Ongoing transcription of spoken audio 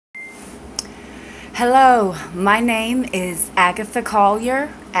Hello, my name is Agatha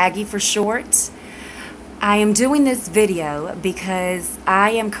Collier, Aggie for short. I am doing this video because I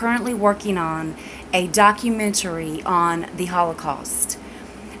am currently working on a documentary on the Holocaust.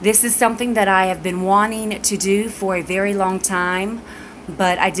 This is something that I have been wanting to do for a very long time,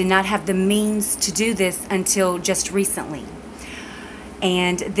 but I did not have the means to do this until just recently.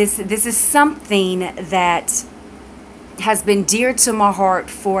 And this is something that has been dear to my heart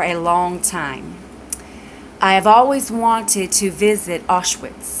for a long time. I have always wanted to visit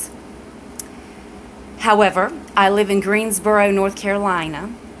Auschwitz. However, I live in Greensboro, North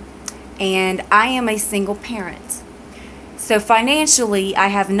Carolina, and I am a single parent. So financially, I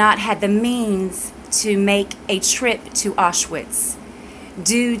have not had the means to make a trip to Auschwitz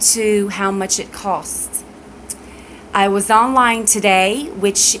due to how much it costs. I was online today,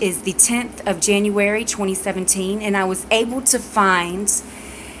 which is the 10th of January 2017, and I was able to find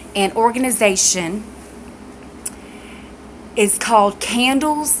an organization. It's called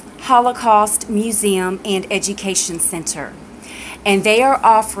Candles Holocaust Museum and Education Center, and they are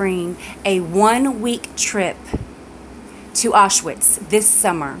offering a 1-week trip to Auschwitz this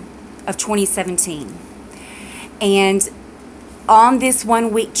summer of 2017. And on this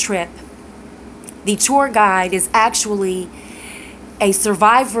 1-week trip, the tour guide is actually a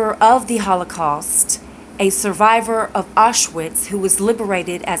survivor of the Holocaust, a survivor of Auschwitz who was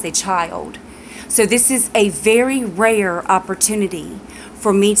liberated as a child. So this is a very rare opportunity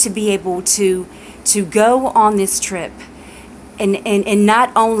for me to be able to go on this trip and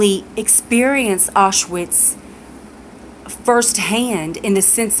not only experience Auschwitz firsthand in the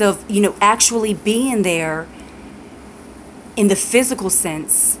sense of, actually being there in the physical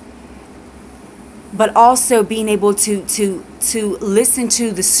sense, but also being able to listen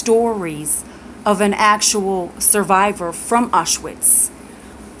to the stories of an actual survivor from Auschwitz,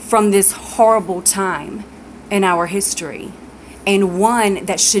 from this horrible time in our history, and one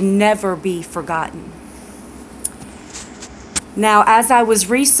that should never be forgotten. Now, as I was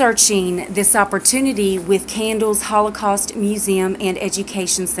researching this opportunity with Candles Holocaust Museum and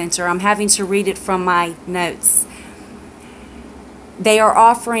Education Center, I'm having to read it from my notes. They are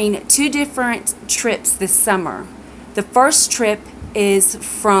offering 2 different trips this summer. The first trip is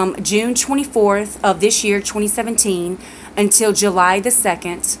from June 24th of this year, 2017, until July the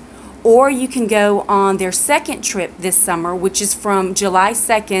 2nd, or you can go on their second trip this summer, which is from July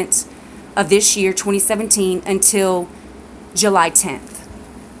 2nd of this year, 2017, until July 10th.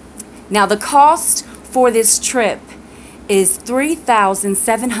 Now, the cost for this trip is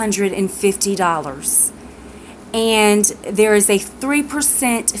 $3,750. And there is a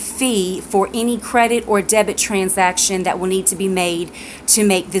 3% fee for any credit or debit transaction that will need to be made to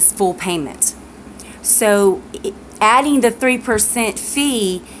make this full payment. So adding the 3%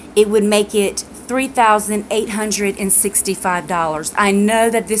 fee, it would make it $3,865. I know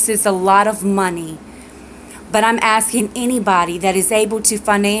that this is a lot of money, but I'm asking anybody that is able to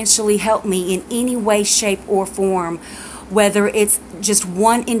financially help me in any way, shape, or form, whether it's just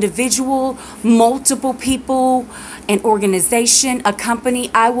one individual, multiple people, an organization, a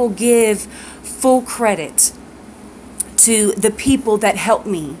company. I will give full credit to the people that helped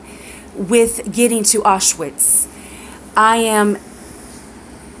me with getting to Auschwitz. I am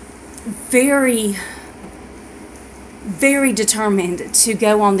very, very determined to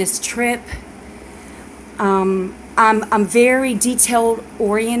go on this trip. I'm very detail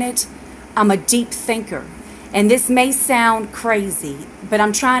oriented. I'm a deep thinker. And this may sound crazy, but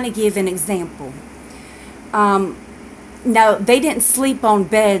I'm trying to give an example. Now, they didn't sleep on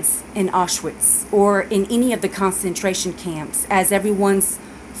beds in Auschwitz or in any of the concentration camps, as everyone's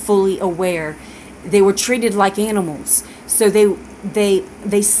fully aware. They were treated like animals. So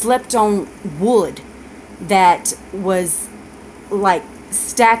they slept on wood that was like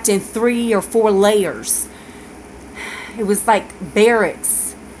stacked in 3 or 4 layers. It was like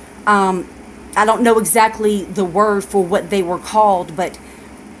barracks. I don't know exactly the word for what they were called, but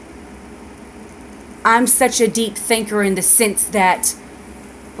I'm such a deep thinker in the sense that,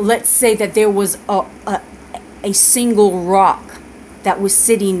 let's say that there was a single rock that was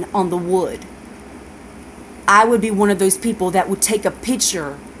sitting on the wood. I would be one of those people that would take a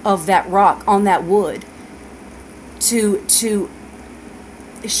picture of that rock on that wood to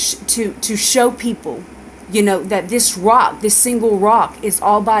show people, that this rock, this single rock, is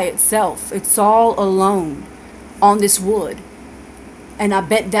all by itself. It's all alone on this wood. And I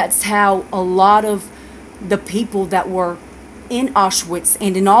bet that's how a lot of the people that were in Auschwitz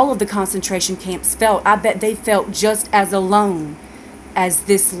and in all of the concentration camps felt. I bet they felt just as alone as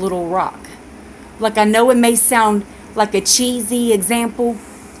this little rock. Like, I know it may sound like a cheesy example,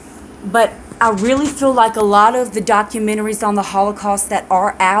 but I really feel like a lot of the documentaries on the Holocaust that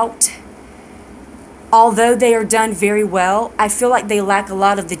are out, although they are done very well, I feel like they lack a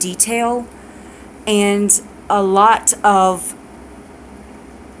lot of the detail and a lot of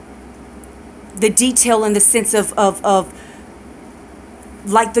the detail in the sense of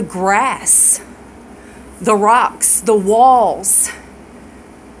like the grass, the rocks, the walls,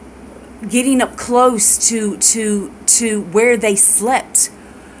 getting up close to where they slept,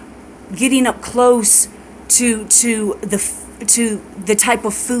 getting up close to the type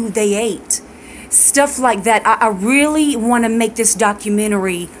of food they ate, stuff like that. I really want to make this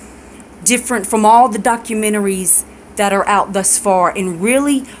documentary different from all the documentaries that are out thus far, and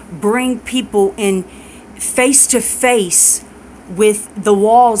really bring people in face to face with the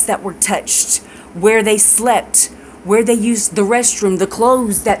walls that were touched, where they slept, where they used the restroom, the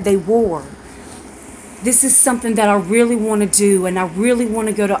clothes that they wore. This is something that I really want to do, and I really want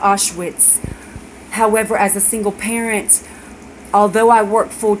to go to Auschwitz. However, as a single parent, although I work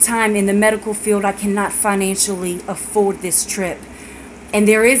full-time in the medical field, I cannot financially afford this trip. And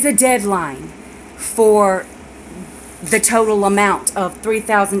there is a deadline for the total amount of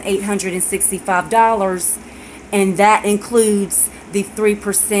 $3,865, and that includes the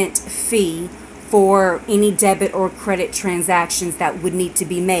 3% fee for any debit or credit transactions that would need to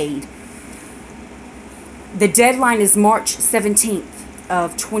be made. The deadline is March 17th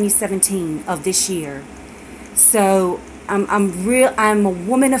of 2017 of this year. So I'm a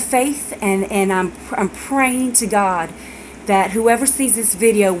woman of faith, and I'm praying to God that whoever sees this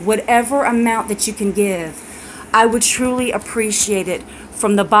video, whatever amount that you can give, I would truly appreciate it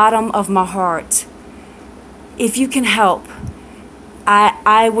from the bottom of my heart. If you can help,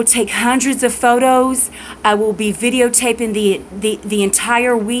 I will take hundreds of photos. I will be videotaping the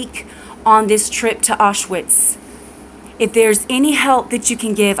entire week on this trip to Auschwitz. If there's any help that you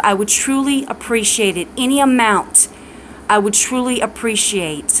can give, I would truly appreciate it. Any amount, I would truly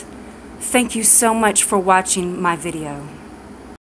appreciate. Thank you so much for watching my video.